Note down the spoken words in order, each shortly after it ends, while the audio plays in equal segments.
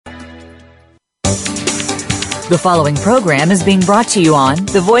The following program is being brought to you on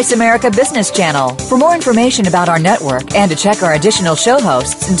the Voice America Business Channel. For more information about our network and to check our additional show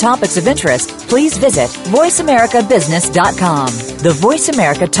hosts and topics of interest, please visit voiceamericabusiness.com. The Voice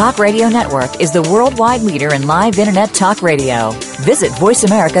America Talk Radio Network is the worldwide leader in live Internet talk radio. Visit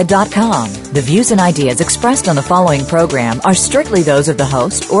voiceamerica.com. The views and ideas expressed on the following program are strictly those of the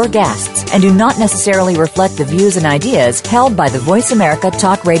host or guests and do not necessarily reflect the views and ideas held by the Voice America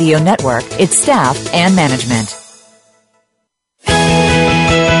Talk Radio Network, its staff, and management.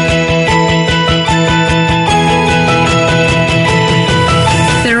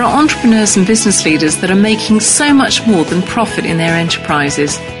 Entrepreneurs and business leaders that are making so much more than profit in their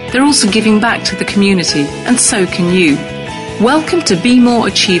enterprises. They're also giving back to the community, and so can you. Welcome to Be More,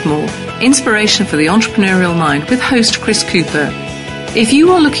 Achieve More, Inspiration for the Entrepreneurial Mind with host Chris Cooper. If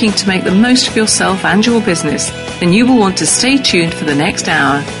you are looking to make the most of yourself and your business, then you will want to stay tuned for the next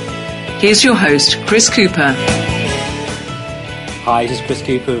hour. Here's your host, Chris Cooper. Hi, this is Chris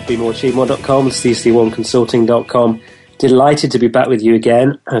Cooper of BeMoreAchieveMore.com and CC1Consulting.com. Delighted to be back with you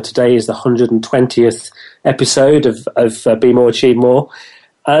again. Today is the 120th episode of Be More, Achieve More.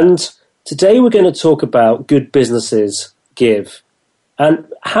 And today we're going to talk about good businesses give and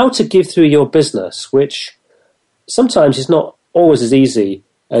how to give through your business, which sometimes is not always as easy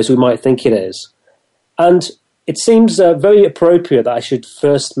as we might think it is. And it seems very appropriate that I should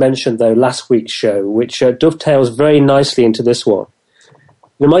first mention, though, last week's show, which dovetails very nicely into this one.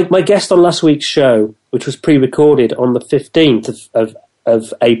 My guest on last week's show, which was pre-recorded on the 15th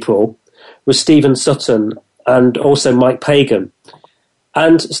of April, was Stephen Sutton and also Mike Pagan.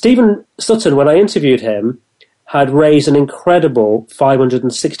 And Stephen Sutton, when I interviewed him, had raised an incredible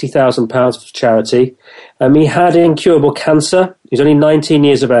 £560,000 for charity. He had incurable cancer. He was only 19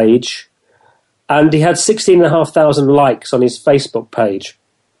 years of age. And he had 16,500 likes on his Facebook page.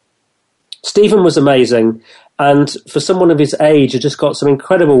 Stephen was amazing. And for someone of his age, had just got some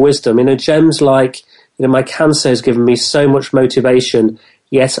incredible wisdom. Gems like, my cancer has given me so much motivation,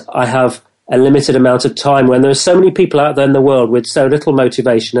 yet I have a limited amount of time, when there are so many people out there in the world with so little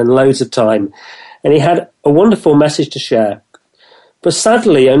motivation and loads of time. And he had a wonderful message to share. But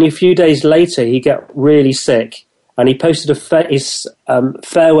sadly, only a few days later, he got really sick, and he posted his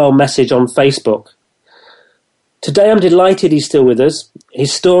farewell message on Facebook. Today, I'm delighted he's still with us.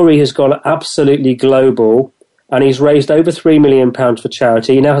 His story has gone absolutely global, and he's raised over £3 million for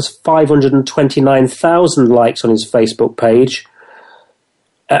charity. He now has 529,000 likes on his Facebook page.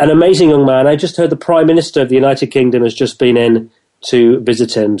 An amazing young man. I just heard the Prime Minister of the United Kingdom has just been in to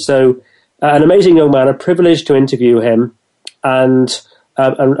visit him. So an amazing young man, a privilege to interview him, and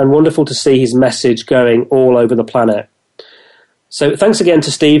wonderful to see his message going all over the planet. So thanks again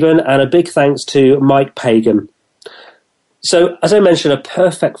to Stephen, and a big thanks to Mike Pagan. So, as I mentioned, a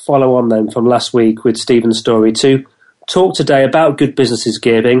perfect follow-on then from last week with Stephen's story to talk today about good businesses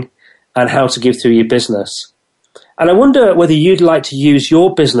giving and how to give through your business. And I wonder whether you'd like to use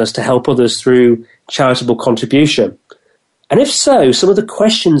your business to help others through charitable contribution. And if so, some of the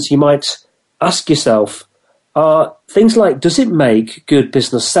questions you might ask yourself are things like, does it make good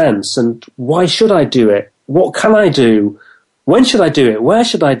business sense? And why should I do it? What can I do? When should I do it? Where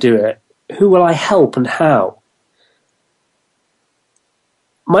should I do it? Who will I help and how?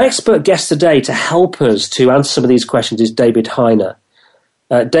 My expert guest today to help us to answer some of these questions is David Hyner.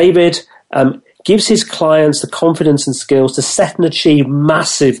 David gives his clients the confidence and skills to set and achieve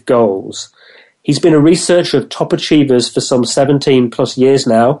massive goals. He's been a researcher of top achievers for some 17 plus years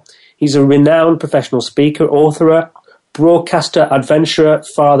now. He's a renowned professional speaker, author, broadcaster, adventurer,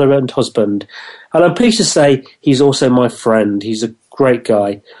 father and husband. And I'm pleased to say he's also my friend. He's a great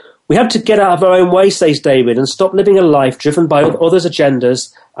guy. We have to get out of our own way, says David, and stop living a life driven by others'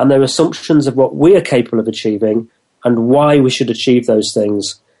 agendas and their assumptions of what we are capable of achieving and why we should achieve those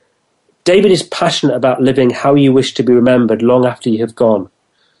things. David is passionate about living how you wish to be remembered long after you have gone.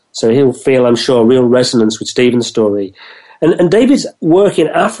 So he'll feel, I'm sure, real resonance with Stephen's story. And David's work in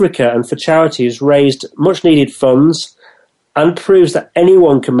Africa and for charity has raised much-needed funds and proves that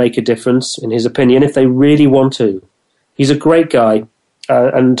anyone can make a difference, in his opinion, if they really want to. He's a great guy.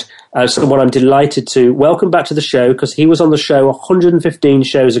 And someone I'm delighted to welcome back to the show, because he was on the show 115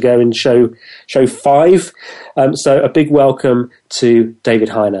 shows ago in show 5. So a big welcome to David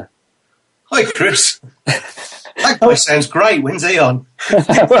Hyner. Hi, Chris. That guy sounds great. When's he on?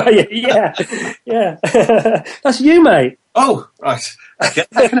 Well, yeah. That's you, mate. Oh, right. Okay,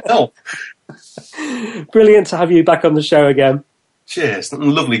 I can help. Brilliant to have you back on the show again. Cheers.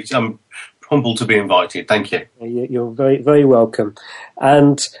 Lovely. I'm humbled to be invited. Thank you. You're very, very welcome.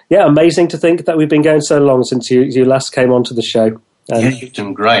 And yeah, amazing to think that we've been going so long since you last came onto the show. And yeah, you've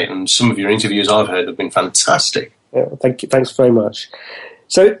done great, and some of your interviews I've heard have been fantastic. Yeah, thank you. Thanks very much.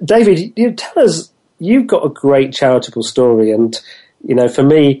 So, David, you tell us, you've got a great charitable story, and for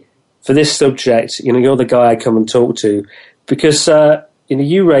me, for this subject, you're the guy I come and talk to, because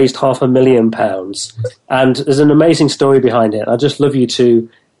you raised £500,000, and there's an amazing story behind it. I'd just love you to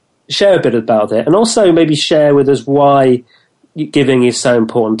share a bit about it, and also maybe share with us why giving is so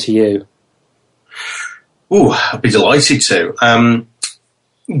important to you. Oh, I'd be delighted to.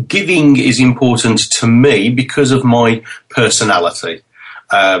 Giving is important to me because of my personality.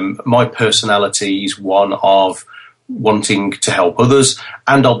 My personality is one of wanting to help others,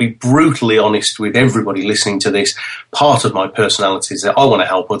 and I'll be brutally honest with everybody listening to this. Part of my personality is that I want to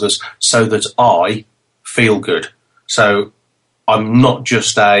help others so that I feel good. So I'm not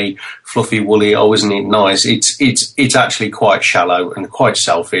just a fluffy, woolly, oh, isn't it nice? It's actually quite shallow and quite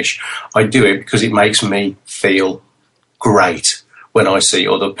selfish. I do it because it makes me feel great when I see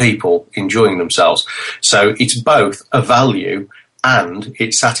other people enjoying themselves. So it's both a value and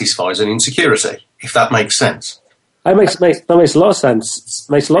it satisfies an insecurity, if that makes sense. That makes a lot of sense.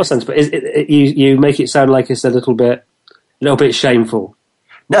 Makes a lot of sense. But you make it sound like it's a little bit shameful.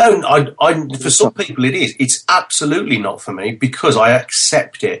 No, for some people it is. It's absolutely not for me because I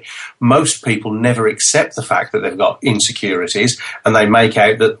accept it. Most people never accept the fact that they've got insecurities, and they make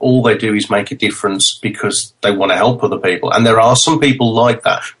out that all they do is make a difference because they want to help other people. And there are some people like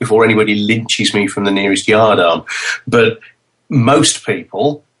that, before anybody lynches me from the nearest yardarm. But most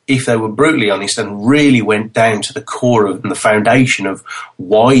people, if they were brutally honest and really went down to the core of and the foundation of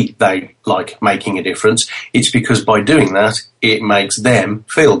why they like making a difference, it's because by doing that, it makes them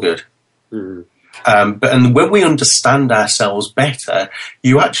feel good. Mm. And when we understand ourselves better,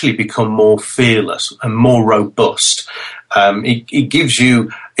 you actually become more fearless and more robust. It gives you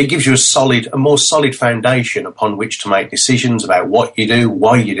a more solid foundation upon which to make decisions about what you do,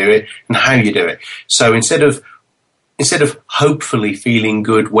 why you do it, and how you do it. So instead of hopefully feeling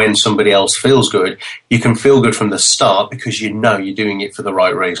good when somebody else feels good, you can feel good from the start because you know you're doing it for the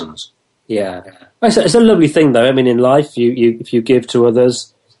right reasons. Yeah, it's a lovely thing, though. I mean, in life, if you give to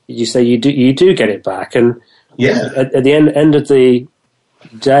others, you say you do get it back, and at the end of the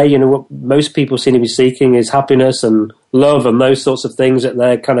day, what most people seem to be seeking is happiness and love and those sorts of things at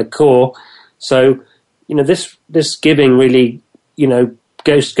their kind of core. So, this giving really,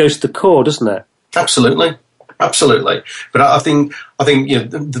 goes to the core, doesn't it? Absolutely. But I think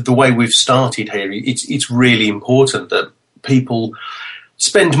the way we've started here, it's really important that people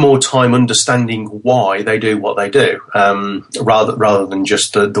spend more time understanding why they do what they do, rather than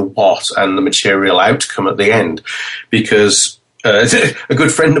just the what and the material outcome at the end. Because a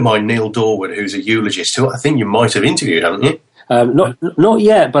good friend of mine, Neil Dorwood, who's a eulogist, who I think you might have interviewed, haven't you? Not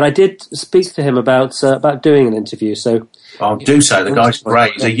yet, but I did speak to him about doing an interview. So I'll do so. The guy's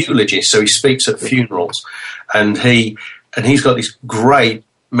great. He's a eulogist, so he speaks at funerals, and he's got this great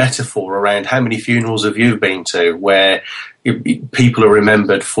metaphor around how many funerals have you been to where people are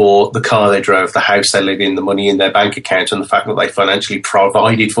remembered for the car they drove, the house they live in, the money in their bank account, and the fact that they financially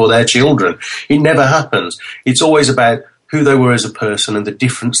provided for their children. It never happens. It's always about who they were as a person and the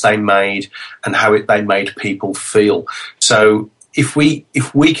difference they made and how they made people feel. So if we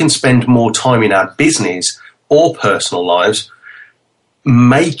can spend more time in our business or personal lives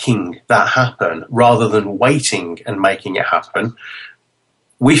making that happen rather than waiting and making it happen,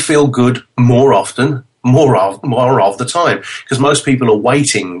 we feel good more often, more of the time, because most people are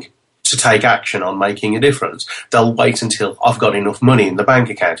waiting to take action on making a difference. They'll wait until I've got enough money in the bank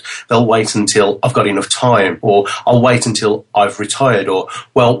account. They'll wait until I've got enough time, or I'll wait until I've retired, or,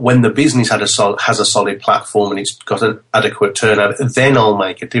 well, when the business has a solid platform and it's got an adequate turnover, then I'll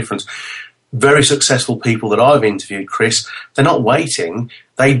make a difference. Very successful people that I've interviewed, Chris, they're not waiting.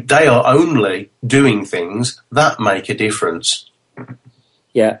 They are only doing things that make a difference.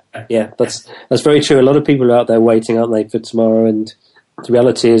 Yeah, that's very true. A lot of people are out there waiting, aren't they, for tomorrow? And the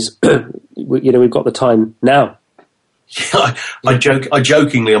reality is, we've got the time now. Yeah, I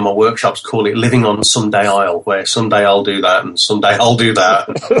jokingly on my workshops call it living on someday I'll, where someday I'll do that and someday I'll do that.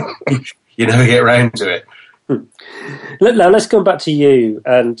 You never get around to it. Now let's come back to you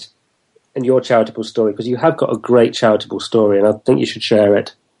and your charitable story, because you have got a great charitable story, and I think you should share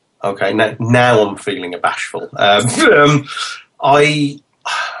it. Okay, now I'm feeling bashful.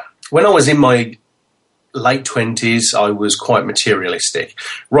 When I was in my late 20s, I was quite materialistic.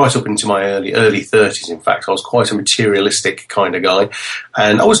 Right up into my early 30s, in fact, I was quite a materialistic kind of guy.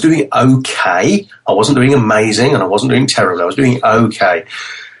 And I was doing okay. I wasn't doing amazing, and I wasn't doing terribly. I was doing okay.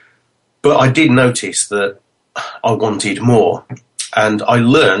 But I did notice that I wanted more. And I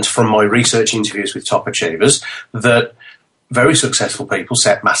learned from my research interviews with top achievers that very successful people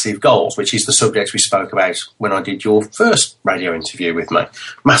set massive goals, which is the subject we spoke about when I did your first radio interview with me.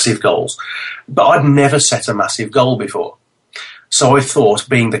 Massive goals. But I'd never set a massive goal before. So I thought,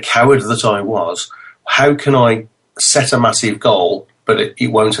 being the coward that I was, how can I set a massive goal, but it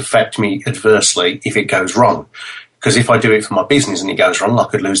won't affect me adversely if it goes wrong? Because if I do it for my business and it goes wrong, I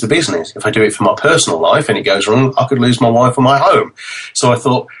could lose the business. If I do it for my personal life and it goes wrong, I could lose my wife or my home. So I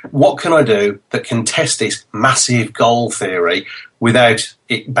thought, what can I do that can test this massive goal theory without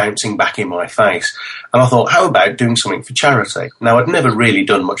it bouncing back in my face? And I thought, how about doing something for charity? Now, I'd never really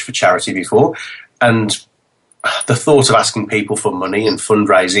done much for charity before, and the thought of asking people for money and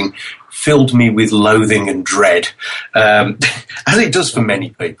fundraising filled me with loathing and dread, as it does for many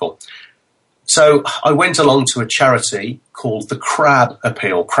people. So I went along to a charity called the CRAB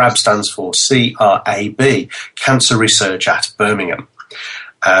Appeal. CRAB stands for C-R-A-B, Cancer Research at Birmingham.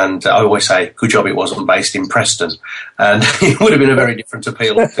 And I always say, good job it wasn't based in Preston. And it would have been a very different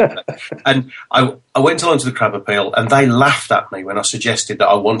appeal. And I went along to the CRAB Appeal, and they laughed at me when I suggested that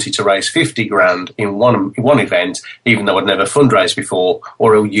I wanted to raise 50 grand in one event, even though I'd never fundraised before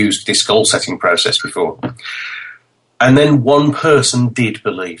or used this goal-setting process before. And then one person did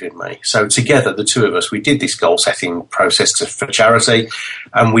believe in me. So together, the two of us, we did this goal-setting process for charity,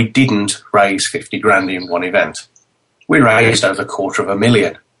 and we didn't raise 50 grand in one event. We raised over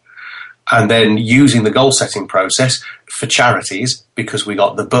 $250,000. And then using the goal-setting process for charities, because we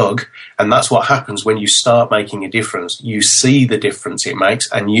got the bug, and that's what happens when you start making a difference. You see the difference it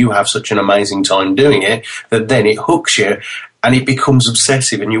makes, and you have such an amazing time doing it that then it hooks you, and it becomes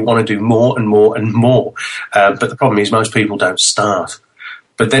obsessive, and you want to do more and more and more. But the problem is most people don't start.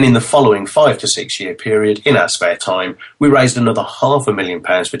 But then in the following 5 to 6 year period, in our spare time, we raised another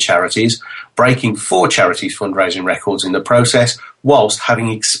 £500,000 for charities, breaking 4 charities' fundraising records in the process, whilst having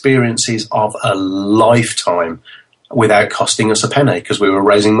experiences of a lifetime without costing us a penny, because we were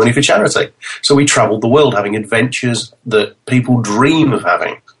raising money for charity. So we travelled the world having adventures that people dream of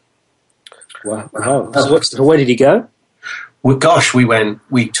having. Wow. So where did you go? Well, gosh, we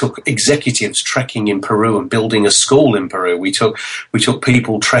took executives trekking in Peru and building a school in Peru. We took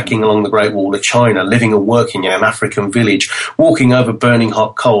people trekking along the Great Wall of China, living and working in an African village, walking over burning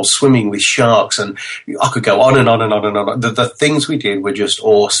hot coals, swimming with sharks, and I could go on and on and on and on. The things we did were just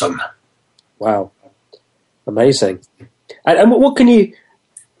awesome. Wow. Amazing. And what can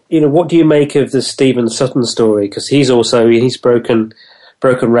what do you make of the Stephen Sutton story? Because he's broken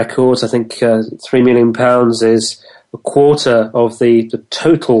records. I think £3 million is a quarter of the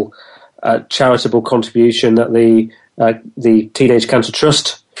total charitable contribution that the Teenage Cancer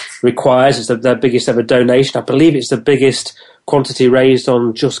Trust requires. It's their biggest ever donation. I believe it's the biggest quantity raised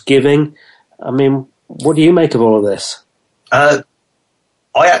on Just Giving. I mean, what do you make of all of this?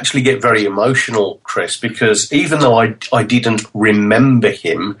 I actually get very emotional, Chris, because even though I didn't remember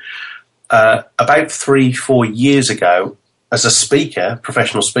him, about 3-4 years ago, as a speaker,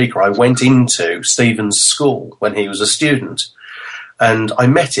 professional speaker, I went into Stephen's school when he was a student, and I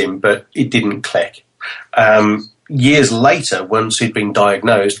met him, but it didn't click. Years later, once he'd been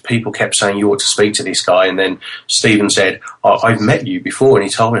diagnosed, people kept saying, you ought to speak to this guy, and then Stephen said, I've met you before, and he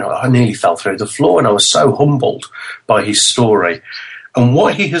told me I nearly fell through the floor, and I was so humbled by his story. And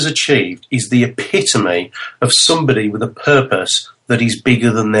what he has achieved is the epitome of somebody with a purpose that is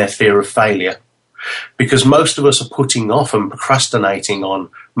bigger than their fear of failure. Because most of us are putting off and procrastinating on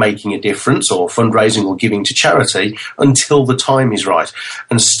making a difference or fundraising or giving to charity until the time is right.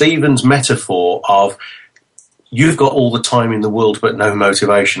 And Stephen's metaphor of you've got all the time in the world but no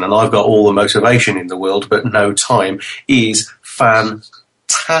motivation, and I've got all the motivation in the world but no time, is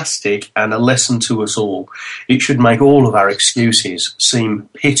fantastic and a lesson to us all. It should make all of our excuses seem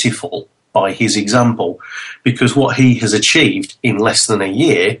pitiful by his example, because what he has achieved in less than a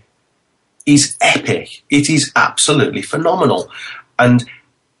year is epic. It is absolutely phenomenal. And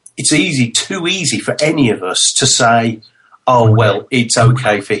it's too easy for any of us to say, oh, well, it's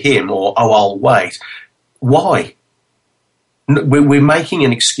okay for him, or, oh, I'll wait. Why? We're making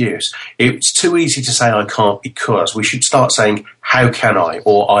an excuse. It's too easy to say I can't because. We should start saying, how can I,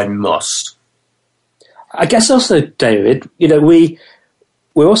 or I must. I guess also, David, we're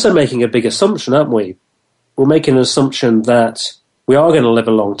also making a big assumption, aren't we? We're making an assumption that we are going to live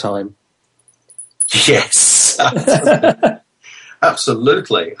a long time. Yes,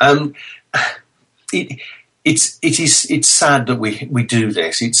 absolutely. It's sad that we do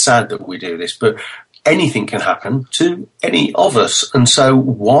this. It's sad that we do this, but anything can happen to any of us. And so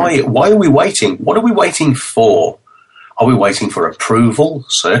why are we waiting? What are we waiting for? Are we waiting for approval,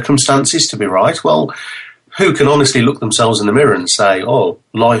 circumstances to be right? Well, who can honestly look themselves in the mirror and say, oh,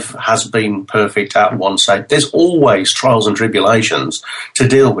 life has been perfect at one stage. There's always trials and tribulations to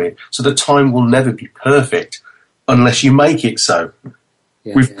deal with, so the time will never be perfect unless you make it so.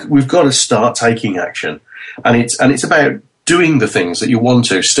 We've got to start taking action, and it's about doing the things that you want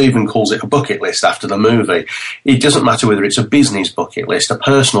to. Stephen calls it a bucket list after the movie. It doesn't matter whether it's a business bucket list, a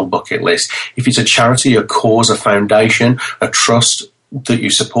personal bucket list, if it's a charity, a cause, a foundation, a trust that you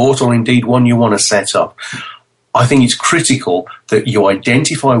support, or indeed one you want to set up. I think it's critical that you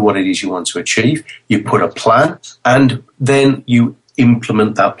identify what it is you want to achieve, you put a plan, and then you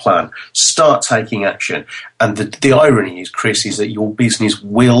implement that plan. Start taking action. And the irony is, Chris, is that your business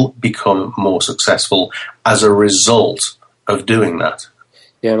will become more successful as a result of doing that.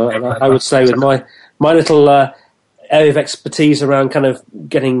 Yeah, I would say with my little area of expertise around kind of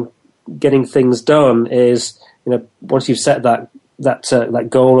getting things done is, once you've set that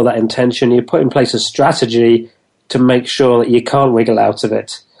goal or that intention, you put in place a strategy to make sure that you can't wiggle out of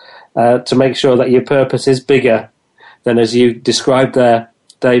it, to make sure that your purpose is bigger than, as you described there,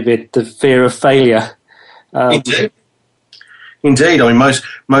 David, the fear of failure. Indeed. I mean,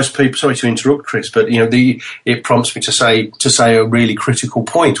 most people. Sorry to interrupt, Chris, but it prompts me to say a really critical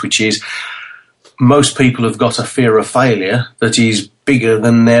point, which is most people have got a fear of failure that is bigger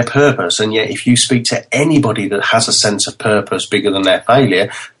than their purpose, and yet if you speak to anybody that has a sense of purpose bigger than their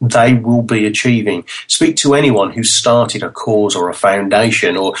failure, they will be achieving. Speak to anyone who started a cause or a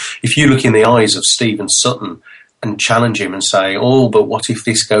foundation, or if you look in the eyes of Stephen Sutton and challenge him and say, oh, but what if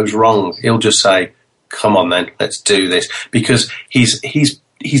this goes wrong? He'll just say, come on then, let's do this. Because his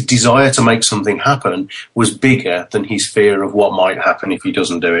desire to make something happen was bigger than his fear of what might happen if he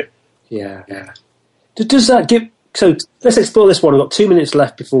doesn't do it. Yeah. Does that give... So let's explore this one. We've got 2 minutes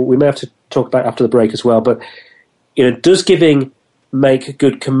left before we may have to talk about after the break as well. But, does giving make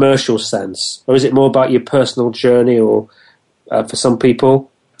good commercial sense? Or is it more about your personal journey, or for some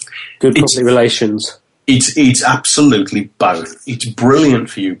people, good public relations? It's absolutely both. It's brilliant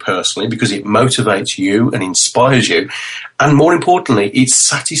for you personally because it motivates you and inspires you, and more importantly, it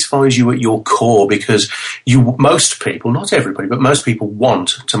satisfies you at your core because most people, not everybody, but most people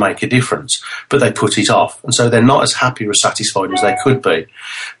want to make a difference, but they put it off, and so they're not as happy or satisfied as they could be.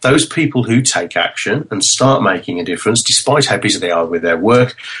 Those people who take action and start making a difference, despite how busy they are with their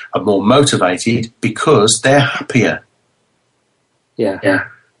work, are more motivated because they're happier. Yeah.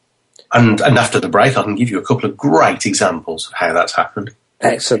 And after the break, I can give you a couple of great examples of how that's happened.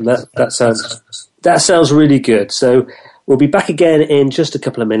 Excellent. That sounds really good. So we'll be back again in just a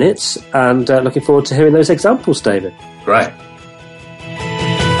couple of minutes, and looking forward to hearing those examples, David. Great.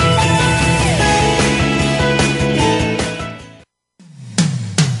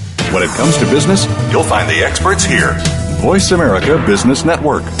 When it comes to business, you'll find the experts here. Voice America Business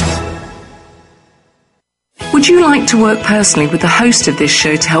Network. Would you like to work personally with the host of this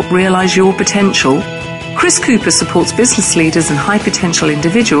show to help realize your potential? Chris Cooper supports business leaders and high potential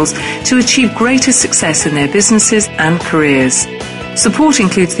individuals to achieve greater success in their businesses and careers. Support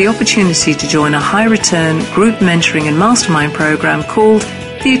includes the opportunity to join a high return group mentoring and mastermind program called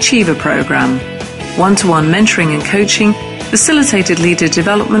the Achiever Program. One-to-one mentoring and coaching, facilitated leader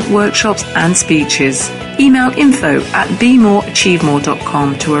development workshops and speeches. Email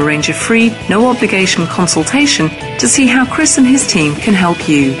info@bemoreachievemore.com to arrange a free, no-obligation consultation to see how Chris and his team can help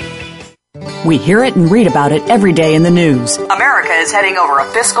you. We hear it and read about it every day in the news. America is heading over a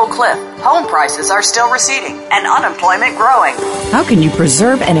fiscal cliff. Home prices are still receding and unemployment growing. How can you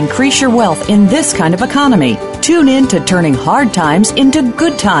preserve and increase your wealth in this kind of economy? Tune in to Turning Hard Times into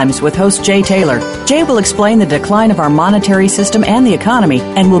Good Times with host Jay Taylor. Jay will explain the decline of our monetary system and the economy,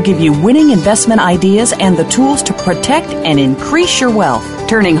 and will give you winning investment ideas and the tools to protect and increase your wealth.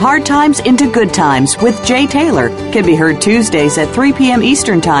 Turning Hard Times into Good Times with Jay Taylor can be heard Tuesdays at 3 p.m.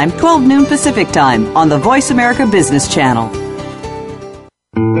 Eastern Time, 12 noon Pacific Time on the Voice America Business Channel.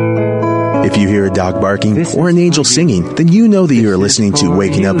 If you hear a dog barking or an angel singing, then you know that you are listening to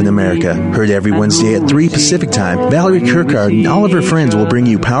Waking Up in America. Heard every Wednesday at 3 Pacific Time, Valerie Kirkard and all of her friends will bring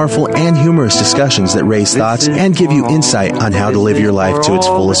you powerful and humorous discussions that raise thoughts and give you insight on how to live your life to its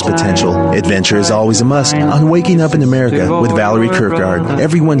fullest potential. Adventure is always a must on Waking Up in America with Valerie Kirkard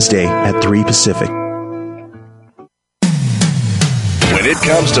every Wednesday at 3 Pacific. When it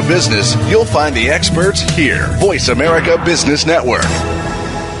comes to business, you'll find the experts here. Voice America Business Network.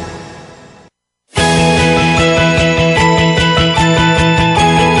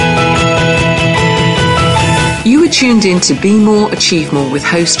 You are tuned in to Be More, Achieve More with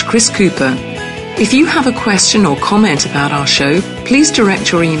host Chris Cooper. If you have a question or comment about our show, please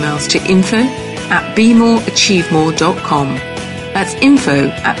direct your emails to info@bemoreachievemore.com. That's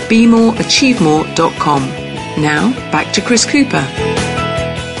info@bemoreachievemore.com. Now, back to Chris Cooper.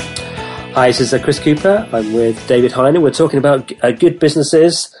 Hi, this is Chris Cooper. I'm with David Hyner. We're talking about good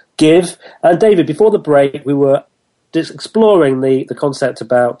businesses, give. And David, before the break, we were just exploring the concept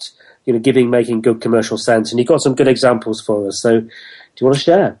about giving, making good commercial sense, and you got some good examples for us. So, do you want to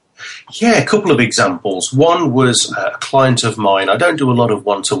share? Yeah, a couple of examples. One was a client of mine. I don't do a lot of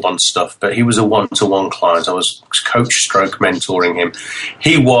one-to-one stuff, but he was a one-to-one client. I was coach/stroke mentoring him.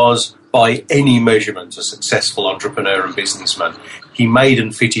 He was, by any measurement, a successful entrepreneur and businessman. He made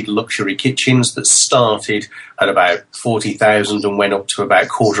and fitted luxury kitchens that started at about 40,000 and went up to about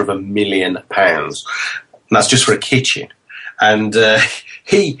 £250,000. And that's just for a kitchen. And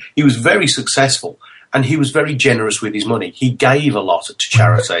he was very successful, and he was very generous with his money. He gave a lot to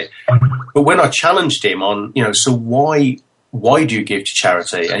charity. But when I challenged him on, so why do you give to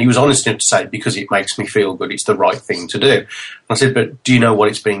charity? And he was honest enough to say, because it makes me feel good, it's the right thing to do. And I said, but do you know what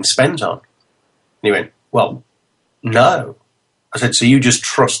it's being spent on? And he went, well, no. I said, so you just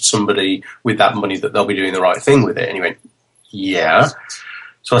trust somebody with that money that they'll be doing the right thing with it? And he went, yeah.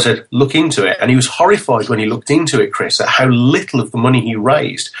 So I said, look into it. And he was horrified when he looked into it, Chris, at how little of the money he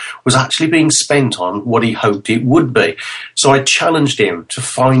raised was actually being spent on what he hoped it would be. So I challenged him to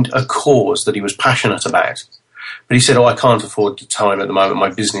find a cause that he was passionate about. But he said, I can't afford the time at the moment. My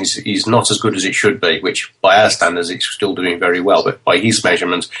business is not as good as it should be, which by our standards, it's still doing very well. But by his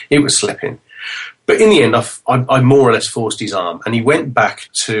measurements, it was slipping. But in the end, I more or less forced his arm. And he went back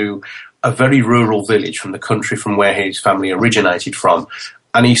to a very rural village from the country from where his family originated from.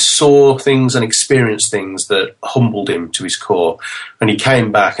 And he saw things and experienced things that humbled him to his core. And he came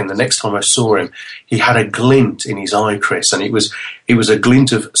back, and the next time I saw him, he had a glint in his eye, Chris. And it was a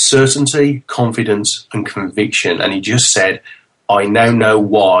glint of certainty, confidence, and conviction. And he just said, I now know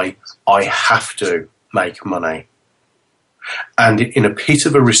why I have to make money. And in a pit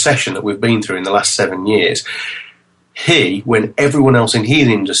of a recession that we've been through in the last 7 years, when everyone else in his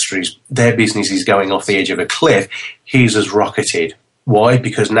industries, their business is going off the edge of a cliff, his has rocketed. Why?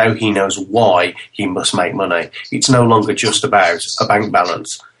 Because now he knows why he must make money. It's no longer just about a bank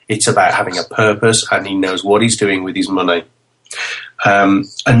balance. It's about having a purpose, and he knows what he's doing with his money.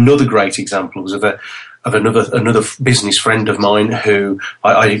 Another great example was of another business friend of mine who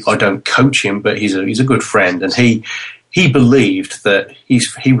I don't coach him, but he's a good friend, and he believed that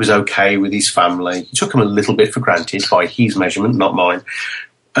he was okay with his family. He took him a little bit for granted by his measurement, not mine,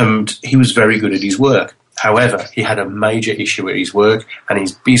 and he was very good at his work. However, he had a major issue at his work, and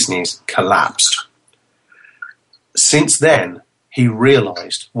his business collapsed. Since then, he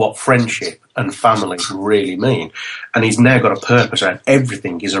realised what friendship and family really mean, and he's now got a purpose, and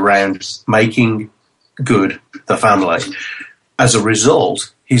everything is around making good the family. As a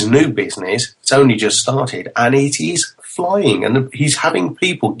result, his new business, it's only just started, and it is flying, and he's having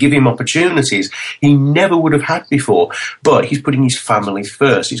people give him opportunities he never would have had before, but he's putting his family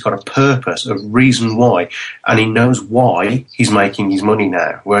first. He's got a purpose, a reason why, and he knows why he's making his money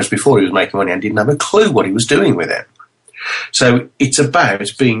now, whereas before he was making money and didn't have a clue what he was doing with it. So it's about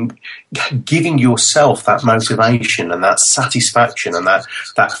giving yourself that motivation and that satisfaction and that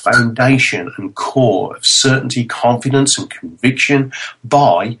foundation and core of certainty, confidence and conviction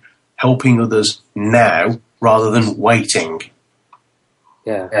by helping others now rather than waiting.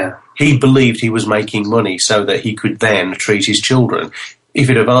 Yeah. He believed he was making money so that he could then treat his children. If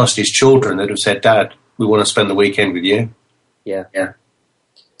he'd have asked his children, they'd have said, Dad, we want to spend the weekend with you. Yeah.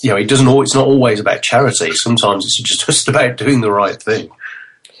 It's not always about charity. Sometimes it's just about doing the right thing.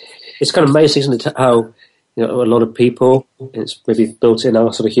 It's kind of amazing, isn't it, how a lot of people, it's maybe built in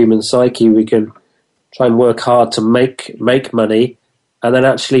our sort of human psyche, we can try and work hard to make money, and then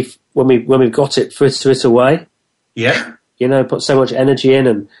actually when we've got it, fritter it away. Yeah. Put so much energy in,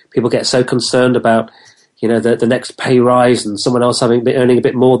 and people get so concerned about, the next pay rise and someone else earning a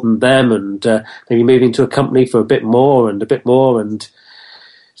bit more than them, and maybe moving to a company for a bit more, and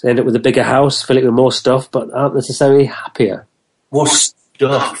so they end up with a bigger house, fill it with more stuff, but aren't necessarily happier. More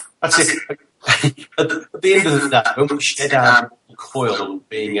stuff. That's it. At the end of the day, when we shed our coil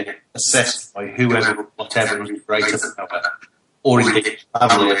being assessed by whoever, whatever is greater power, or indeed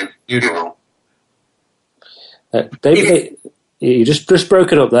family and funeral. David, you just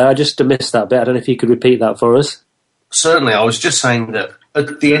broke it up there. I just missed that bit. I don't know if you could repeat that for us. Certainly. I was just saying that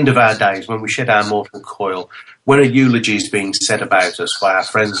at the end of our days, when we shed our mortal coil, when a eulogy is being said about us by our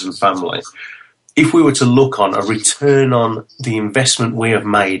friends and family, if we were to look on a return on the investment we have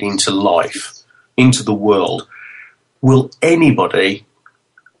made into life, into the world, will anybody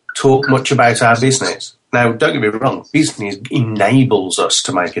talk much about our business? Now, don't get me wrong, business enables us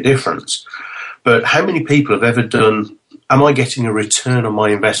to make a difference. But how many people have ever done, am I getting a return on my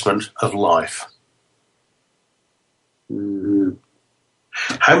investment of life? Mm-hmm.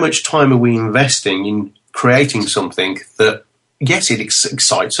 How much time are we investing in creating something that, yes, it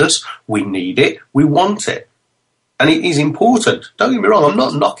excites us, we need it, we want it, and it is important. Don't get me wrong, I'm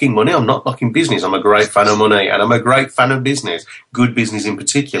not knocking money, I'm not knocking business. I'm a great fan of money, and I'm a great fan of business, good business in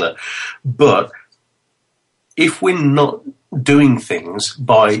particular. But if we're not doing things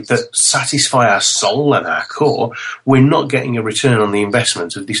that satisfy our soul and our core, we're not getting a return on the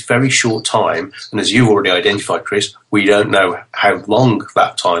investment of this very short time. And as you've already identified, Chris, we don't know how long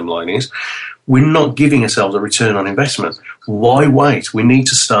that timeline is. We're not giving ourselves a return on investment. Why wait? We need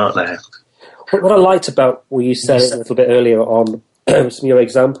to start now. What I liked about what you said a little bit earlier on some of your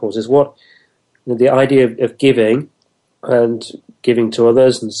examples is the idea of giving and giving to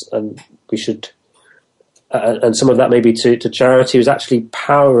others, and we should... and some of that maybe to charity was actually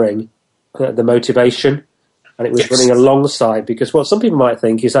powering the motivation, and it was running alongside, because what some people might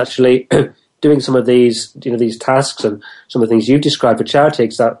think is actually doing some of these tasks and some of the things you've described for charity,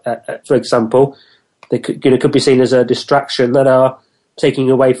 for example, they could be seen as a distraction that are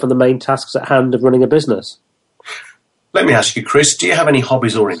taking away from the main tasks at hand of running a business. Let me ask you, Chris, do you have any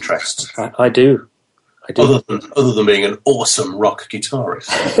hobbies or interests? I do. Other than being an awesome rock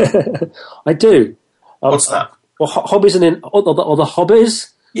guitarist? I do. What's that? Well, hobbies and other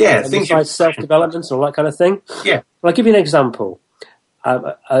hobbies? Yeah, besides self-development and all that kind of thing? Yeah. Well, I'll give you an example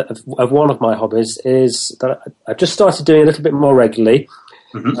of one of my hobbies is that I've just started doing a little bit more regularly.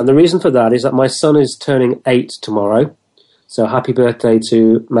 Mm-hmm. And the reason for that is that my son is turning 8 tomorrow. So happy birthday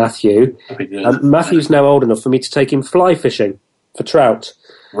to Matthew. Matthew's now old enough for me to take him fly fishing for trout.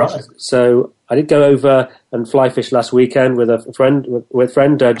 Right. So I did go over and fly fish last weekend with a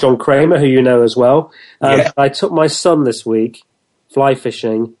friend, John Kramer, who you know as well. I took my son this week fly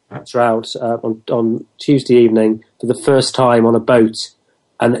fishing trout on Tuesday evening for the first time on a boat,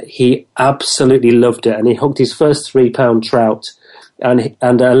 and he absolutely loved it. And he hooked his first 3-pound trout, and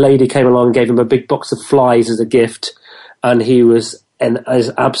a lady came along and gave him a big box of flies as a gift, and he was in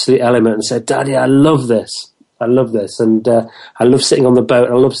his absolute element and said, "Daddy, I love this. And I love sitting on the boat.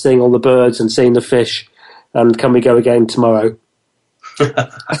 I love seeing all the birds and seeing the fish. And can we go again tomorrow?"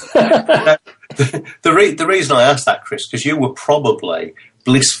 The reason I asked that, Chris, because you were probably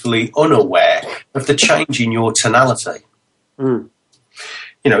blissfully unaware of the change in your tonality. Mm.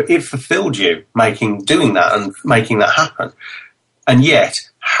 It fulfilled you doing that and making that happen. And yet,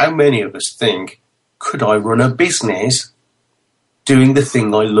 how many of us think, could I run a business doing the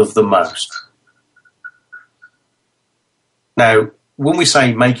thing I love the most? Now, when we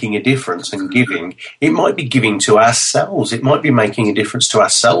say making a difference and giving, it might be giving to ourselves. It might be making a difference to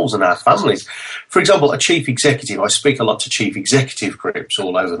ourselves and our families. For example, a chief executive, I speak a lot to chief executive groups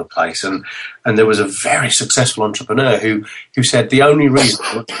all over the place, and there was a very successful entrepreneur who said, the only reason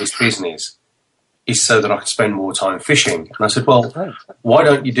I run this business is so that I can spend more time fishing. And I said, well, why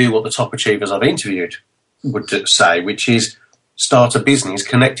don't you do what the top achievers I've interviewed would say, which is start a business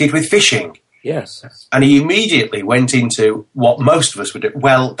connected with fishing? Yes. And he immediately went into what most of us would do.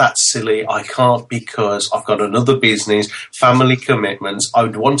 Well, that's silly. I can't because I've got another business, family commitments. I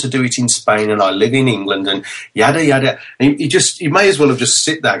would want to do it in Spain and I live in England and yada, yada. And he may as well have just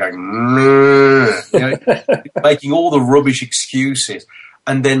sit there going, making all the rubbish excuses.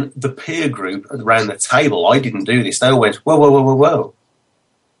 And then the peer group around the table, I didn't do this. They all went, whoa, whoa, whoa, whoa, whoa.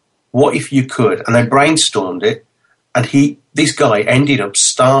 What if you could? And they brainstormed it. And this guy ended up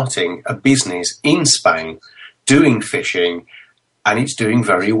starting a business in Spain, doing fishing, and it's doing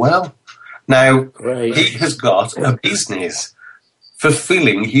very well. Now, Great. He has got a business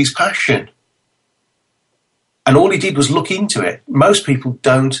fulfilling his passion. And all he did was look into it. Most people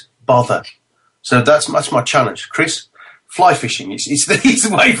don't bother. So that's my challenge. Chris, fly fishing, it's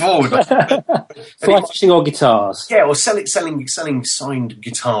the way forward. Fly fishing or guitars? Yeah, or selling signed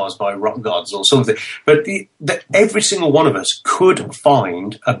guitars by rock gods or something. But every single one of us could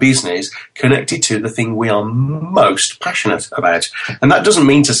find a business connected to the thing we are most passionate about. And that doesn't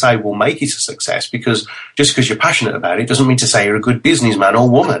mean to say we'll make it a success, because just because you're passionate about it doesn't mean to say you're a good businessman or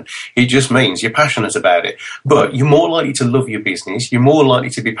woman. It just means you're passionate about it. But you're more likely to love your business. You're more likely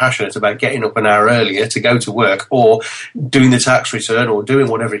to be passionate about getting up an hour earlier to go to work, or doing the tax return, or doing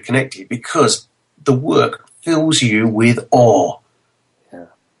whatever it connected, because the work fills you with awe.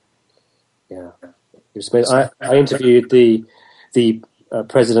 Yeah. I interviewed the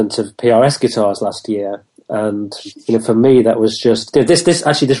president of PRS Guitars last year, and for me that was just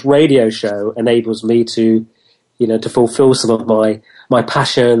this radio show enables me to fulfill some of my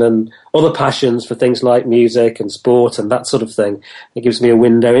passion and other passions for things like music and sport and that sort of thing. It gives me a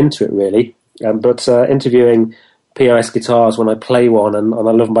window into it, really. But interviewing POS guitars when I play one, and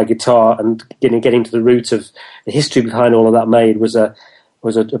I love my guitar, and getting to the root of the history behind all of that made was a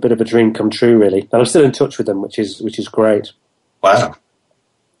bit of a dream come true, really. And I'm still in touch with them, which is great. Wow.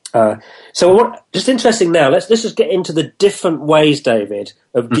 Just interesting now. Let's just get into the different ways, David,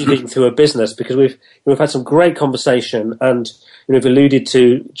 of giving to a business, because we've had some great conversation, and we've alluded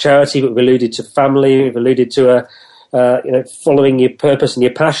to charity, we've alluded to family, we've alluded to following your purpose and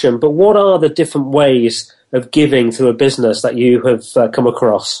your passion. But what are the different ways of giving to a business that you have come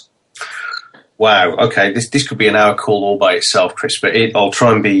across? Wow. Okay, this could be an hour call all by itself, Chris, but I'll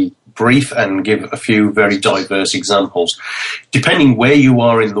try and be brief and give a few very diverse examples. Depending where you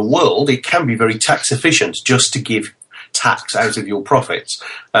are in the world, it can be very tax efficient just to give tax out of your profits.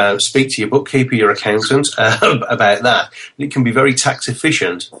 Speak to your bookkeeper, your accountant about that. It can be very tax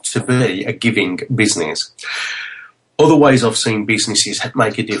efficient to be a giving business. Other ways I've seen businesses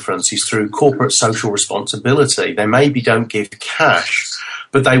make a difference is through corporate social responsibility. They maybe don't give cash,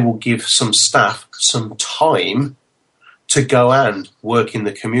 but they will give some staff some time to go and work in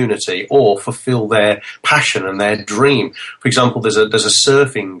the community or fulfill their passion and their dream. For example, there's a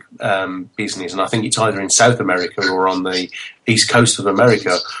surfing business, and I think it's either in South America or on the east coast of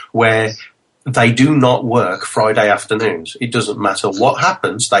America, where they do not work Friday afternoons. It doesn't matter what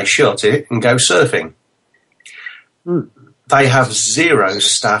happens, they shut it and go surfing. They have zero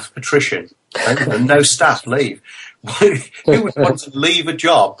staff attrition, and no staff leave. Who would want to leave a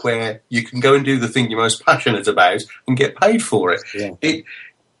job where you can go and do the thing you're most passionate about and get paid for it? Yeah.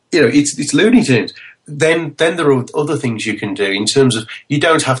 It's Looney Tunes. Then there are other things you can do in terms of, you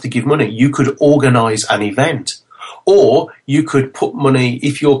don't have to give money. You could organise an event, or you could put money,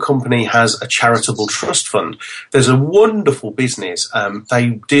 if your company has a charitable trust fund. There's a wonderful business.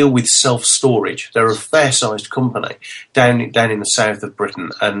 They deal with self-storage. They're a fair-sized company down in the south of Britain,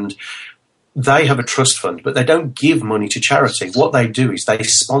 and they have a trust fund, but they don't give money to charity. What they do is they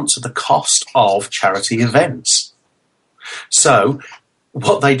sponsor the cost of charity events. So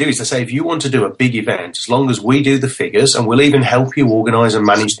what they do is they say, if you want to do a big event, as long as we do the figures, and we'll even help you organise and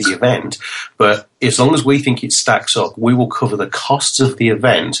manage the event, but as long as we think it stacks up, we will cover the costs of the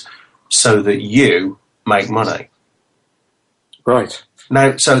event so that you make money. Right.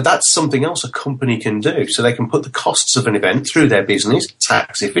 Now, so that's something else a company can do. So they can put the costs of an event through their business,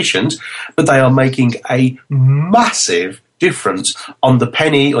 tax efficient, but they are making a massive difference on the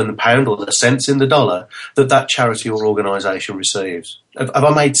penny or the pound or the cents in the dollar that charity or organisation receives. Have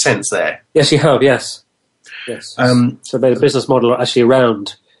I made sense there? Yes, you have, yes. So made a business model actually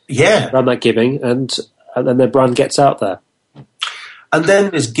around that giving, and then their brand gets out there. And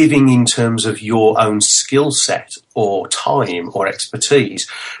then there's giving in terms of your own skill set or time or expertise,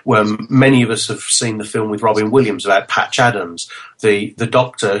 where many of us have seen the film with Robin Williams about Patch Adams, the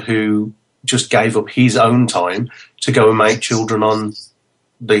doctor who just gave up his own time to go and make children on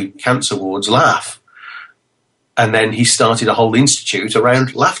the cancer wards laugh. And then he started a whole institute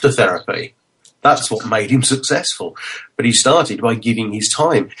around laughter therapy. That's what made him successful. But he started by giving his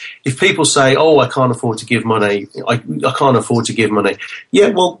time. If people say, oh, I can't afford to give money, I can't afford to give money. Yeah,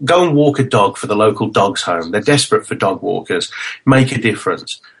 well, go and walk a dog for the local dog's home. They're desperate for dog walkers. Make a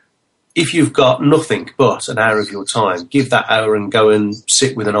difference. If you've got nothing but an hour of your time, give that hour and go and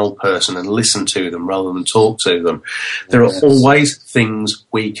sit with an old person and listen to them rather than talk to them. There are always things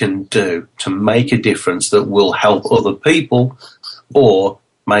we can do to make a difference that will help other people or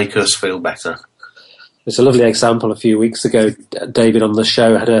make us feel better. There's a lovely example a few weeks ago. David on the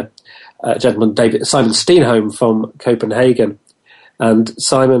show had a gentleman, Simon Steenholm from Copenhagen, and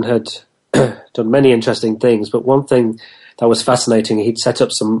Simon had done many interesting things, but one thing that was fascinating, he'd set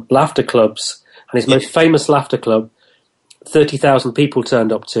up some laughter clubs, and his most famous laughter club, 30,000 people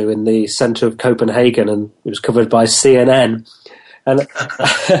turned up to in the centre of Copenhagen, and it was covered by CNN. And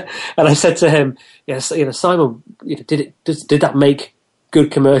and I said to him, yes, Simon, did that make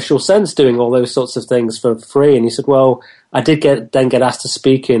good commercial sense, doing all those sorts of things for free? And he said, well, I did get asked to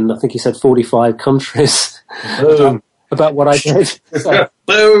speak in, I think he said 45 countries about what I did. So,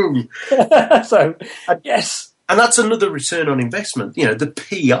 boom. So, yes. And that's another return on investment. The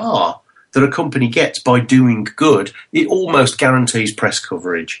PR that a company gets by doing good, it almost guarantees press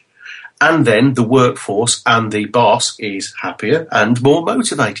coverage. And then the workforce and the boss is happier and more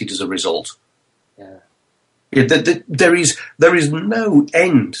motivated as a result. Yeah, there is no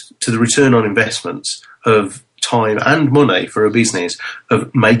end to the return on investments of time and money for a business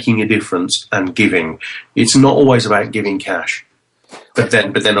of making a difference and giving. It's not always about giving cash. But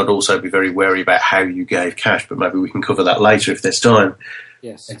then I'd also be very wary about how you gave cash, but maybe we can cover that later if there's time.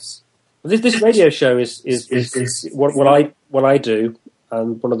 Yes. Well, this radio show is what I do,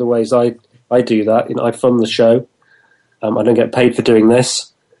 and one of the ways I do that, I fund the show, I don't get paid for doing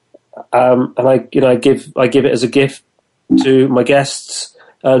this, and I give it as a gift to my guests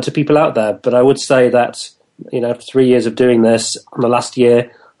and to people out there. But I would say that after 3 years of doing this, in the last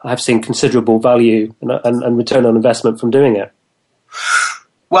year, I have seen considerable value and return on investment from doing it.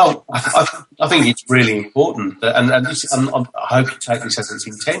 Well, I think it's really important, and I hope you take this as it's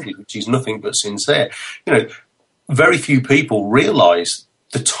intended, which is nothing but sincere. Very few people realise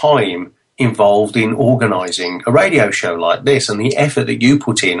the time involved in organising a radio show like this and the effort that you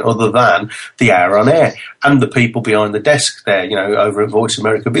put in, other than the hour on air and the people behind the desk there, over at Voice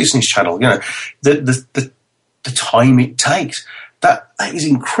America Business Channel. The time it takes. That is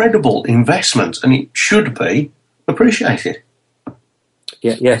incredible investment, and it should be appreciated.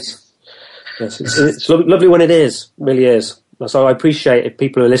 Yeah, yes. It's lovely when it is, really is. So I appreciate if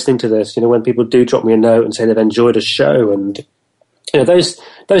people are listening to this, when people do drop me a note and say they've enjoyed a show, and those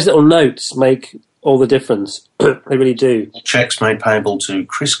little notes make all the difference. They really do. Checks made payable to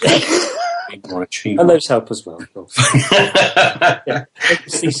Chris and those help as well, of course. Yeah.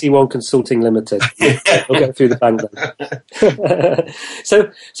 CC1 Consulting Limited. We'll get through the bank then.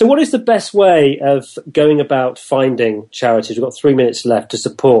 So what is the best way of going about finding charities? We've got 3 minutes left to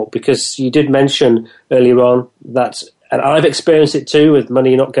support, because you did mention earlier on that, and I've experienced it too, with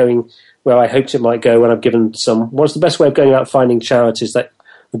money not going where I hoped it might go when I've given some. What's the best way of going about finding charities that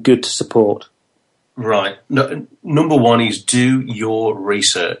are good to support? Right. No, number one is do your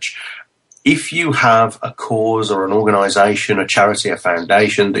research. If you have a cause or an organisation, a charity, a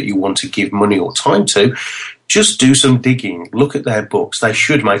foundation that you want to give money or time to, just do some digging. Look at their books. They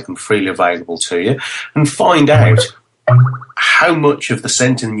should make them freely available to you, and find out how much of the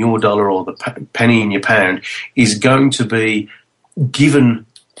cent in your dollar or the penny in your pound is going to be given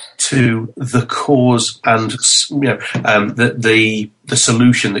to the cause and the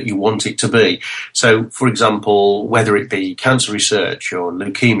solution that you want it to be. So, for example, whether it be cancer research or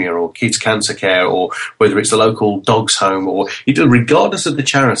leukemia or kids cancer care, or whether it's the local dog's home, or regardless of the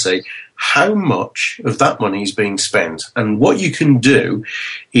charity, how much of that money is being spent. And what you can do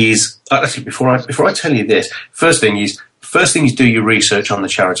is, actually, before I tell you this, first thing is do your research on the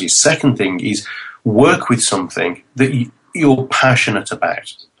charities. Second thing is work with something that you're passionate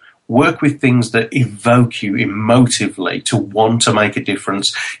about. Work with things that evoke you emotively to want to make a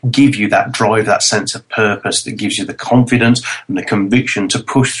difference, give you that drive, that sense of purpose that gives you the confidence and the conviction to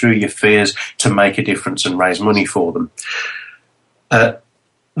push through your fears to make a difference and raise money for them.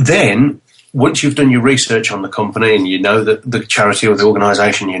 Then, once you've done your research on the company and you know that the charity or the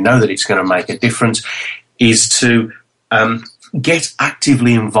organisation, you know that it's going to make a difference, is to get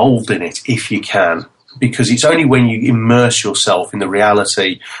actively involved in it if you can. Because it's only when you immerse yourself in the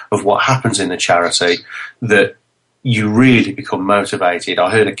reality of what happens in the charity that you really become motivated. I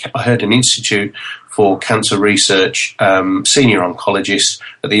heard an Institute for Cancer Research senior oncologist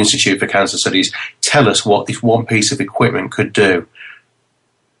at the Institute for Cancer Studies tell us what this one piece of equipment could do.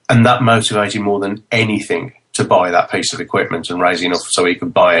 And that motivated more than anything to buy that piece of equipment and raise enough so he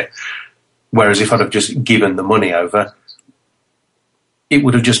could buy it. Whereas if I'd have just given the money over, it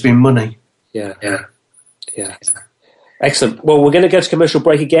would have just been money. Yeah. Excellent. Well, we're going to go to commercial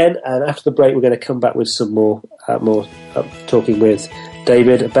break again, and after the break, we're going to come back with some more talking with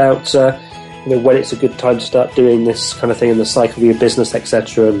David about when it's a good time to start doing this kind of thing in the cycle of your business,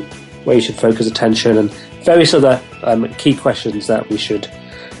 etc., and where you should focus attention, and various other key questions that we should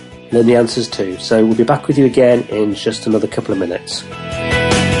learn the answers to. So we'll be back with you again in just another couple of minutes.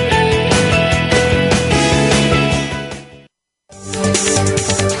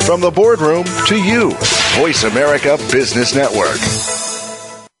 From the boardroom to you, Voice America Business Network.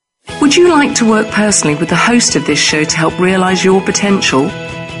 Would you like to work personally with the host of this show to help realize your potential?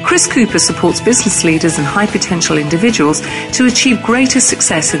 Chris Cooper supports business leaders and high potential individuals to achieve greater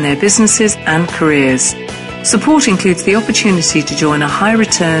success in their businesses and careers. Support includes the opportunity to join a high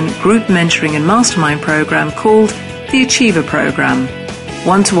return group mentoring and mastermind program called the Achiever Program.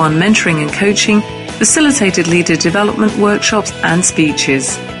 One-to-one mentoring and coaching, facilitated leader development workshops and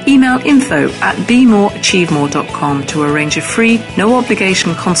speeches. Email info@bemoreachievemore.com to arrange a free,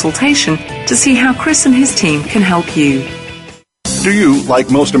 no-obligation consultation to see how Chris and his team can help you. Do you, like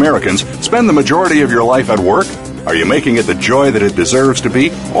most Americans, spend the majority of your life at work? Are you making it the joy that it deserves to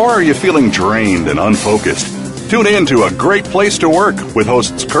be, or are you feeling drained and unfocused? Tune in to A Great Place to Work with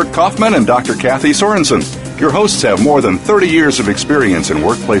hosts Kurt Kaufman and Dr. Kathy Sorensen. Your hosts have more than 30 years of experience in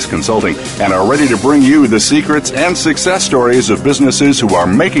workplace consulting and are ready to bring you the secrets and success stories of businesses who are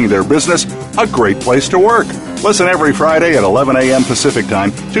making their business a great place to work. Listen every Friday at 11 a.m. Pacific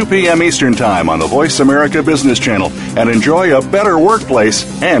Time, 2 p.m. Eastern Time on the Voice America Business Channel and enjoy a better workplace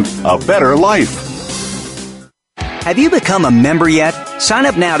and a better life. Have you become a member yet? Sign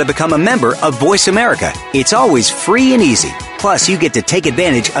up now to become a member of Voice America. It's always free and easy. Plus, you get to take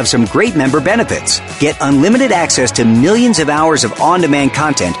advantage of some great member benefits. Get unlimited access to millions of hours of on-demand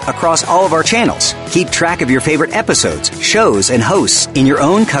content across all of our channels. Keep track of your favorite episodes, shows, and hosts in your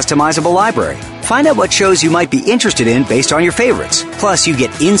own customizable library. Find out what shows you might be interested in based on your favorites. Plus, you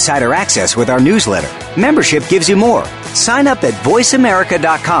get insider access with our newsletter. Membership gives you more. Sign up at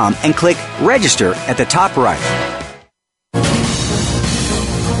voiceamerica.com and click register at the top right.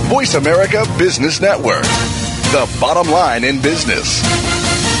 Voice America Business Network, the bottom line in business.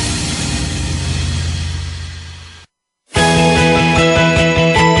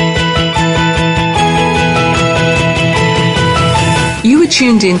 You are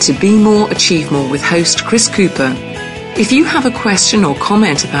tuned in to Be More, Achieve More with host Chris Cooper. If you have a question or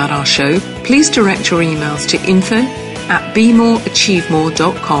comment about our show, please direct your emails to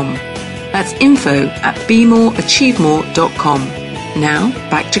info@bemoreachievemore.com. That's info@bemoreachievemore.com. Now,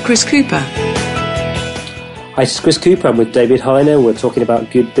 back to Chris Cooper. Hi, this is Chris Cooper. I'm with David Hyner. We're talking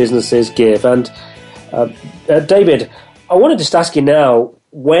about good businesses give. And David, I want to just ask you now,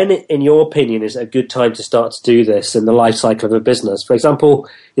 when, in your opinion, is a good time to start to do this in the life cycle of a business? For example,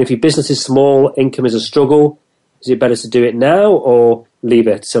 if your business is small, income is a struggle, is it better to do it now or leave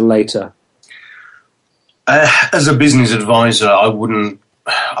it till later? As a business advisor, I wouldn't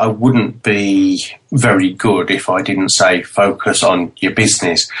be very good if I didn't say focus on your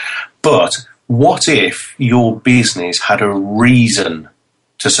business. But what if your business had a reason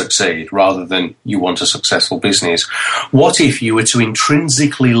to succeed rather than you want a successful business? What if you were to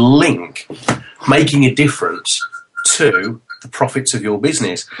intrinsically link making a difference to the profits of your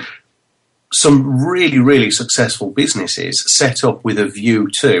business? Some really, really successful businesses set up with a view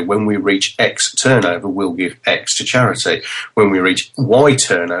to, when we reach X turnover, we'll give X to charity. When we reach Y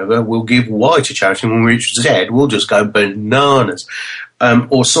turnover, we'll give Y to charity. And when we reach Z, we'll just go bananas.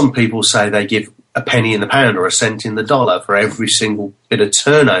 Or some people say they give a penny in the pound or a cent in the dollar for every single bit of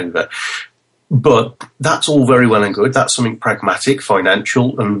turnover. But that's all very well and good. That's something pragmatic,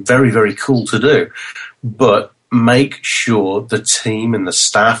 financial, and very, very cool to do. But make sure the team and the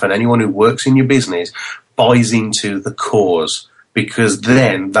staff and anyone who works in your business buys into the cause, because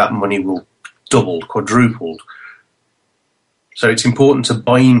then that money will doubled, quadrupled. So it's important to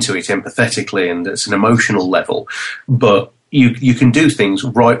buy into it empathetically and it's an emotional level. But you can do things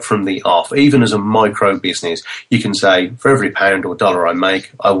right from the off. Even as a micro business, you can say, for every pound or dollar I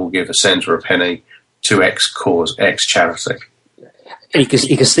make, I will give a cent or a penny to X cause, X charity. You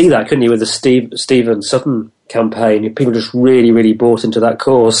can see that, couldn't you, with the Stephen Sutton campaign? People just really, really bought into that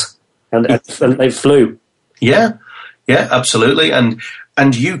cause, and they flew. Yeah, absolutely. And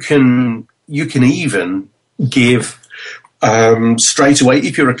you can even give straight away.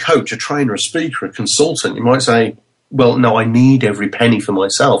 If you're a coach, a trainer, a speaker, a consultant, you might say, well, no, I need every penny for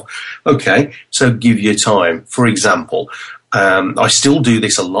myself. Okay, so give your time. For example, I still do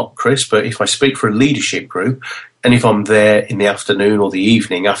this a lot, Chris, but if I speak for a leadership group, and if I'm there in the afternoon or the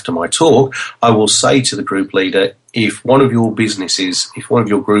evening after my talk, I will say to the group leader, if one of your businesses, if one of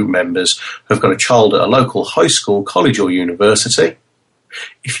your group members have got a child at a local high school, college or university,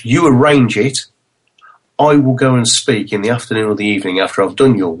 if you arrange it, I will go and speak in the afternoon or the evening after I've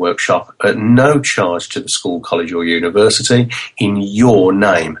done your workshop at no charge to the school, college or university in your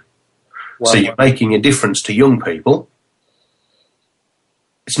name. Wow. So you're making a difference to young people.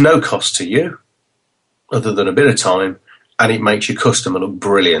 It's no cost to you other than a bit of time, and it makes your customer look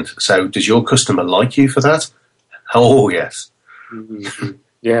brilliant. So does your customer like you for that? Oh, yes. Mm-hmm.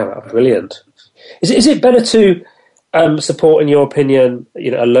 Yeah, brilliant. Is it better to support, in your opinion,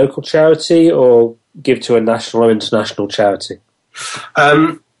 a local charity or give to a national or international charity?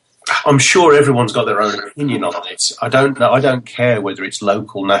 I'm sure everyone's got their own opinion on it. I don't care whether it's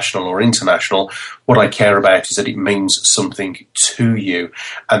local, national or international. What I care about is that it means something to you.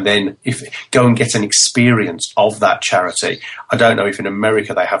 And then go and get an experience of that charity. I don't know if in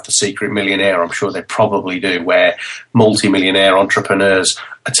America they have the Secret Millionaire. I'm sure they probably do, where multi-millionaire entrepreneurs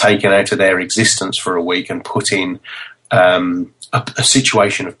are taken out of their existence for a week and put in a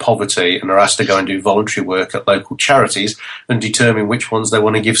situation of poverty and are asked to go and do voluntary work at local charities and determine which ones they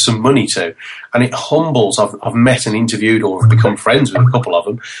want to give some money to. And it humbles. I've met and interviewed or have become friends with a couple of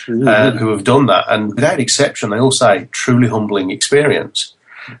them who have done that. And without exception, they all say truly humbling experience.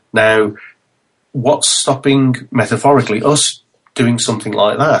 Now, what's stopping, metaphorically, us doing something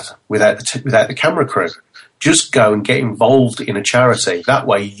like that without the camera crew? Just go and get involved in a charity. That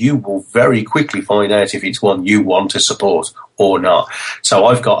way you will very quickly find out if it's one you want to support or not. So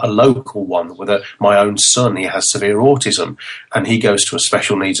I've got a local one with my own son. He has severe autism and he goes to a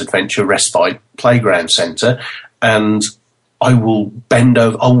special needs adventure respite playground centre, and I will bend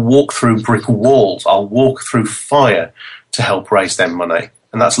over, I'll walk through brick walls, I'll walk through fire to help raise them money,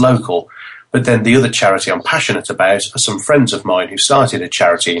 and that's local. But then the other charity I'm passionate about are some friends of mine who started a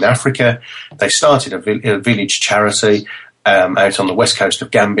charity in Africa. They started a village charity out on the west coast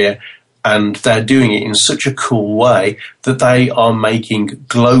of Gambia, and they're doing it in such a cool way that they are making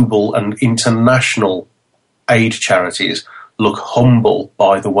global and international aid charities look humble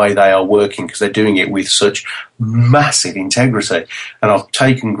by the way they are working, because they're doing it with such massive integrity. And I've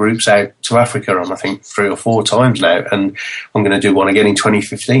taken groups out to Africa, I think 3 or 4 times now, and I'm going to do one again in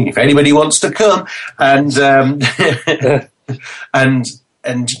 2015 if anybody wants to come. And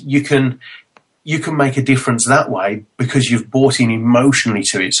and you can make a difference that way because you've bought in emotionally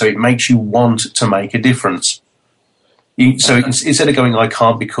to it, so it makes you want to make a difference. So instead of going, I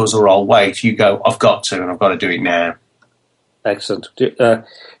can't because, or I'll wait, you go, I've got to, and I've got to do it now. Excellent. If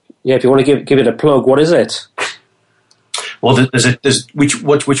you want to give it a plug, what is it? Well, there's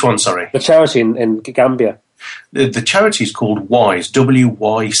which one? Sorry, the charity in Gambia. The charity is called WYCE,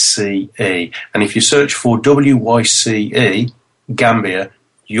 WYCE, and if you search for WYCE Gambia,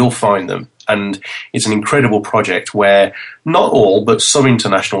 you'll find them. And it's an incredible project where not all, but some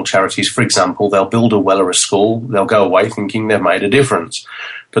international charities, for example, they'll build a well or a school, they'll go away thinking they've made a difference.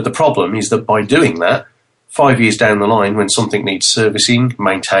 But the problem is that by doing that, 5 years down the line, when something needs servicing,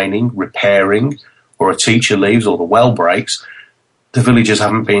 maintaining, repairing, or a teacher leaves or the well breaks, the villagers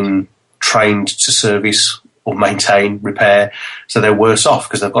haven't been trained to service or maintain, repair, so they're worse off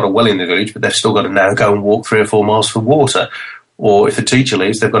because they've got a well in the village, but they've still got to now go and walk 3 or 4 miles for water. Or if the teacher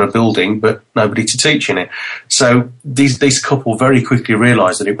leaves, they've got a building, but nobody to teach in it. So these couple very quickly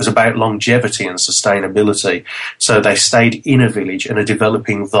realised that it was about longevity and sustainability. So they stayed in a village and are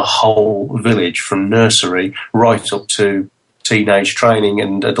developing the whole village from nursery right up to teenage training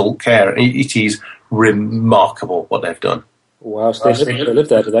and adult care. It is remarkable what they've done. Wow, so they live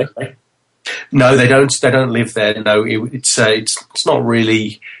there, do they? No, they don't. They don't live there. No, it's not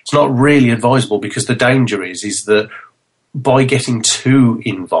really advisable, because the danger is that by getting too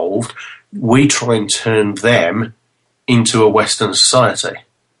involved, we try and turn them into a Western society.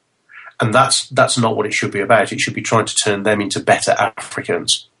 And that's not what it should be about. It should be trying to turn them into better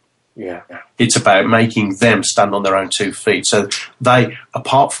Africans. Yeah. It's about making them stand on their own 2 feet. So they,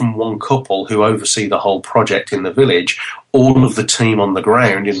 apart from one couple who oversee the whole project in the village, all of the team on the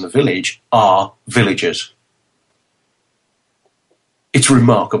ground in the village are villagers. It's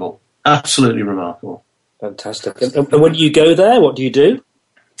remarkable. Absolutely remarkable. Fantastic. And when you go there, what do you do?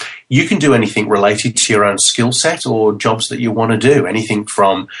 You can do anything related to your own skill set or jobs that you want to do. Anything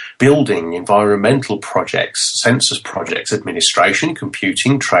from building, environmental projects, census projects, administration,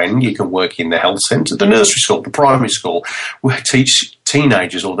 computing, training. You can work in the health centre, the nursery school, the primary school. We teach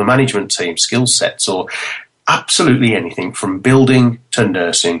teenagers or the management team skill sets, or absolutely anything from building to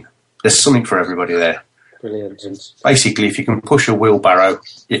nursing. There's something for everybody there. Brilliant. Basically, if you can push a wheelbarrow,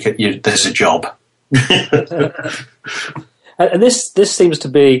 there's a job. And this seems to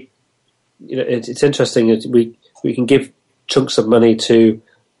be, it's interesting that we can give chunks of money to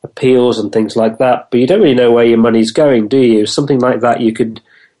appeals and things like that, but you don't really know where your money's going, do you? Something like that, you could,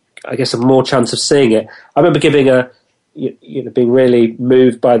 I guess, have more chance of seeing it. I remember giving being really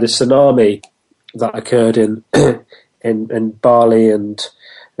moved by the tsunami that occurred in Bali and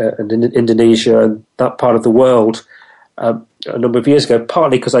in Indonesia and that part of the world a number of years ago,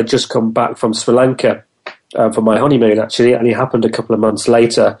 partly because I'd just come back from Sri Lanka for my honeymoon, actually, and it happened a couple of months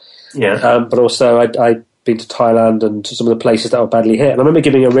later. Yeah. But also I'd been to Thailand and to some of the places that were badly hit. And I remember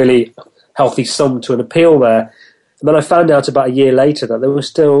giving a really healthy sum to an appeal there. And then I found out about a year later that there was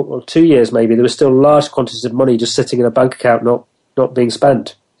still, or 2 years maybe, there was still large quantities of money just sitting in a bank account not being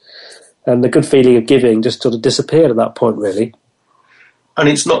spent. And the good feeling of giving just sort of disappeared at that point, really. And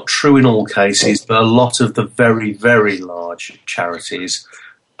it's not true in all cases, but a lot of the very, very large charities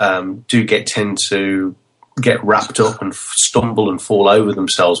tend to get wrapped up and stumble and fall over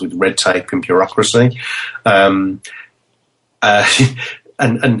themselves with red tape and bureaucracy. And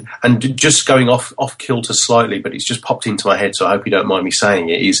just going off kilter slightly, but it's just popped into my head, so I hope you don't mind me saying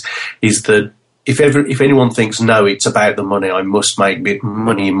it, is that if anyone thinks, no, it's about the money, I must make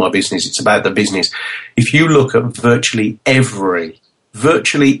money in my business, it's about the business. If you look at virtually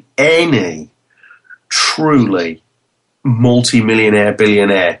any truly multi-millionaire,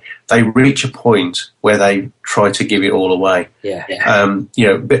 billionaire, they reach a point where they try to give it all away.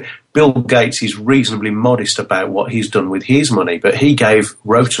 Bill Gates is reasonably modest about what he's done with his money, but he gave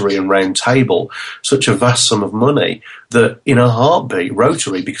Rotary and Round Table such a vast sum of money that in a heartbeat,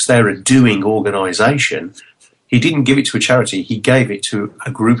 Rotary, because they're a doing organisation, He didn't give it to a charity. He gave it to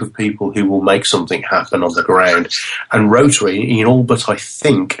a group of people who will make something happen on the ground. And Rotary, in all but, I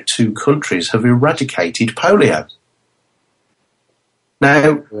think, 2 countries, have eradicated polio.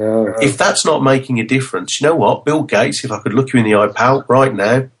 Now, if that's not making a difference, you know what? Bill Gates, if I could look you in the eye, pal, right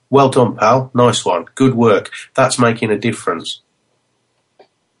now, well done, pal. Nice one. Good work. That's making a difference.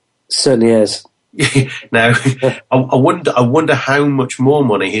 Certainly is. Now, I wonder how much more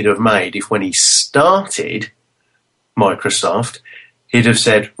money he'd have made if when he started Microsoft, he'd have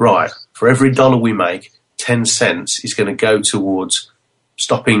said, right, for every $1 we make, 10 cents is going to go towards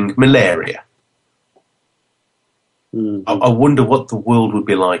stopping malaria. I wonder what the world would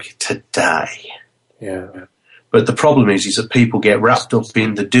be like today. Yeah. But the problem is that people get wrapped up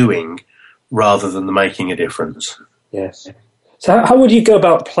in the doing rather than the making a difference. Yes. So how would you go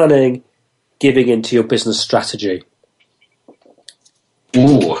about planning giving into your business strategy?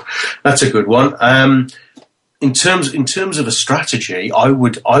 Ooh, that's a good one. In terms of a strategy, I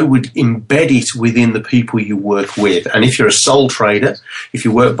would embed it within the people you work with. And if you're a sole trader, if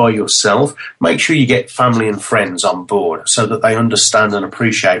you work by yourself, make sure you get family and friends on board so that they understand and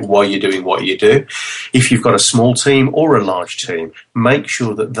appreciate why you're doing what you do. If you've got a small team or a large team, make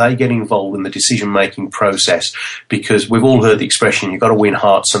sure that they get involved in the decision-making process, because we've all heard the expression, you've got to win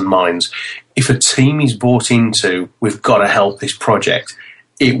hearts and minds. If a team is bought into, we've got to help this project,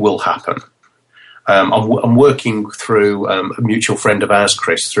 it will happen. I'm working through a mutual friend of ours,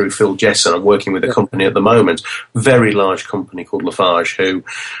 Chris, through Phil Jesson. I'm working with a company at the moment, very large company called Lafarge, who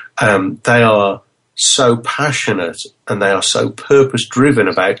they are so passionate and they are so purpose-driven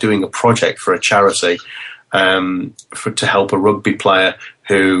about doing a project for a charity to help a rugby player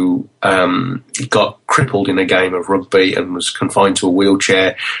who got crippled in a game of rugby and was confined to a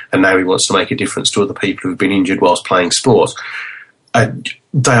wheelchair, and now he wants to make a difference to other people who've been injured whilst playing sport.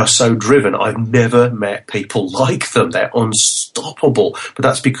 They are so driven. I've never met people like them. They're unstoppable. But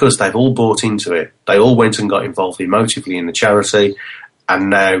that's because they've all bought into it. They all went and got involved emotively in the charity, and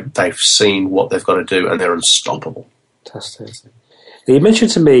now they've seen what they've got to do, and they're unstoppable. Fantastic. You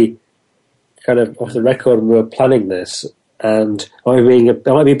mentioned to me, kind of off the record, when we were planning this, and I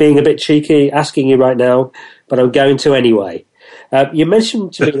might be being a bit cheeky asking you right now, but I'm going to anyway. You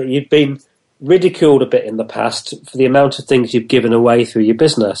mentioned to me that you've been ridiculed a bit in the past for the amount of things you've given away through your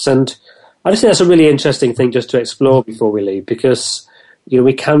business, and I just think that's a really interesting thing just to explore before we leave, because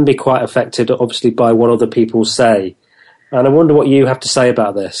we can be quite affected obviously by what other people say, and I wonder what you have to say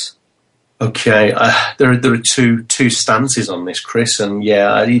about this. Okay, there are two stances on this, Chris, and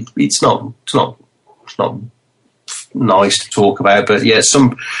it's not nice to talk about, but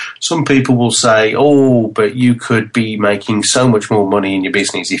some people will say, oh, but you could be making so much more money in your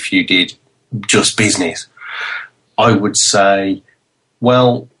business if you did just business. I would say,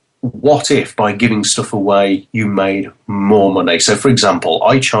 well, what if by giving stuff away you made more money? So, for example,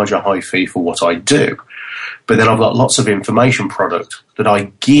 I charge a high fee for what I do, but then I've got lots of information product that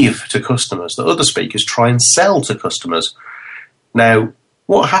I give to customers that other speakers try and sell to customers. Now,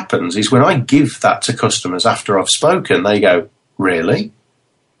 what happens is when I give that to customers after I've spoken, they go, really?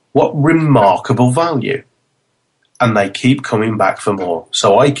 What remarkable value. And they keep coming back for more.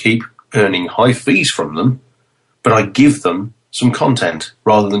 So I keep earning high fees from them, but I give them some content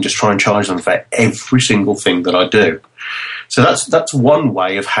rather than just try and charge them for every single thing that I do. So that's one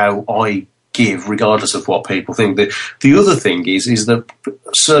way of how I give, regardless of what people think. The other thing is that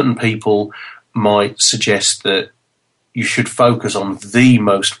certain people might suggest that you should focus on the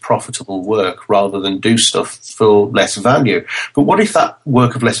most profitable work rather than do stuff for less value. But what if that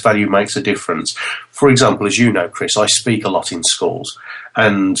work of less value makes a difference? For example, as you know, Chris, I speak a lot in schools,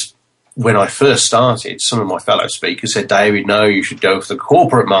 and when I first started, some of my fellow speakers said, David, no, you should go for the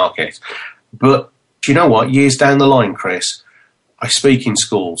corporate market. But do you know what? Years down the line, Chris, I speak in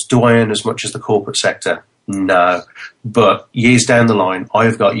schools. Do I earn as much as the corporate sector? No. But years down the line, I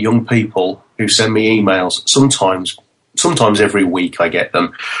have got young people who send me emails, sometimes every week I get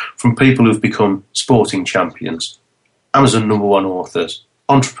them, from people who've become sporting champions, Amazon #1 authors,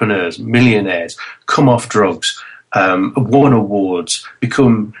 entrepreneurs, millionaires, come off drugs, won awards,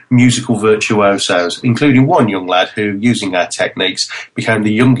 become musical virtuosos, including one young lad who, using our techniques, became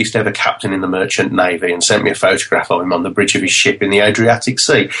the youngest ever captain in the Merchant Navy and sent me a photograph of him on the bridge of his ship in the Adriatic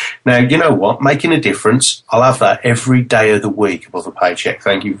Sea. Now, you know what? Making a difference, I'll have that every day of the week above a paycheck.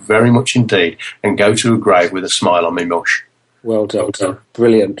 Thank you very much indeed, and go to a grave with a smile on me mush. Well done.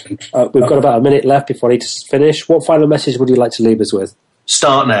 Brilliant. We've got about a minute left before I need to finish. What final message would you like to leave us with?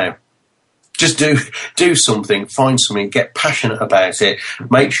 Start now. Just do something, find something, get passionate about it,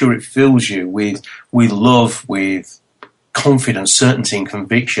 make sure it fills you with love, with confidence, certainty and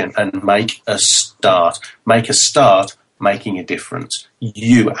conviction, and make a start. Make a start making a difference.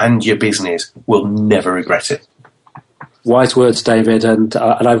 You and your business will never regret it. Wise words, David, and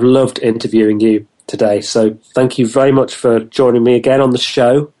I've loved interviewing you today. So thank you very much for joining me again on the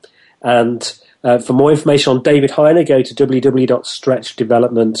show. And for more information on David Hyner, go to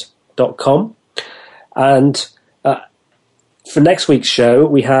www.stretchdevelopment.com. And for next week's show,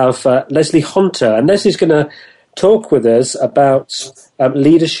 we have Leslie Hunter, and Leslie's going to talk with us about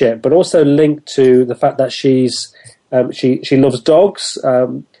leadership, but also linked to the fact that she loves dogs.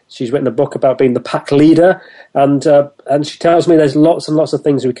 She's written a book about being the pack leader, and she tells me there's lots and lots of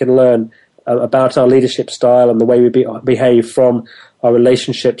things we can learn about our leadership style and the way we behave from our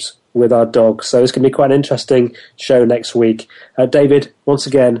relationships with our dogs. So it's going to be quite an interesting show next week. David, once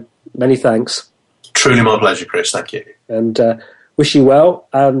again, many thanks. Truly my pleasure, Chris. Thank you. And wish you well,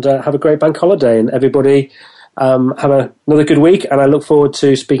 and have a great bank holiday. And everybody have another good week, and I look forward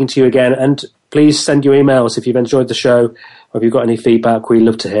to speaking to you again. And please send your emails if you've enjoyed the show or if you've got any feedback. We'd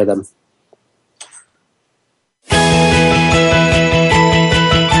love to hear them.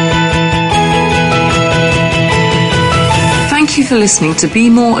 Thank you for listening to Be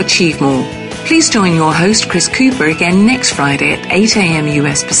More, Achieve More. Please join your host, Chris Cooper, again next Friday at 8 a.m.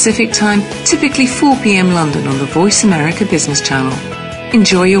 US Pacific Time, typically 4 p.m. London on the Voice America Business Channel.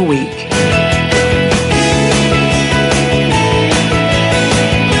 Enjoy your week.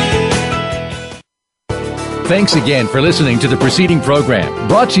 Thanks again for listening to the preceding program,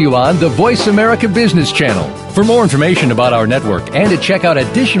 brought to you on the Voice America Business Channel. For more information about our network and to check out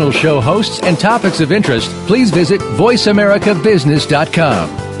additional show hosts and topics of interest, please visit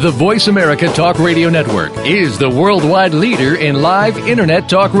voiceamericabusiness.com. The Voice America Talk Radio Network is the worldwide leader in live Internet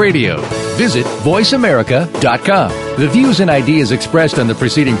talk radio. Visit voiceamerica.com. The views and ideas expressed on the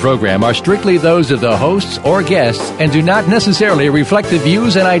preceding program are strictly those of the hosts or guests and do not necessarily reflect the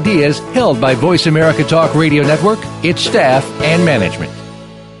views and ideas held by Voice America Talk Radio Network, its staff, and management.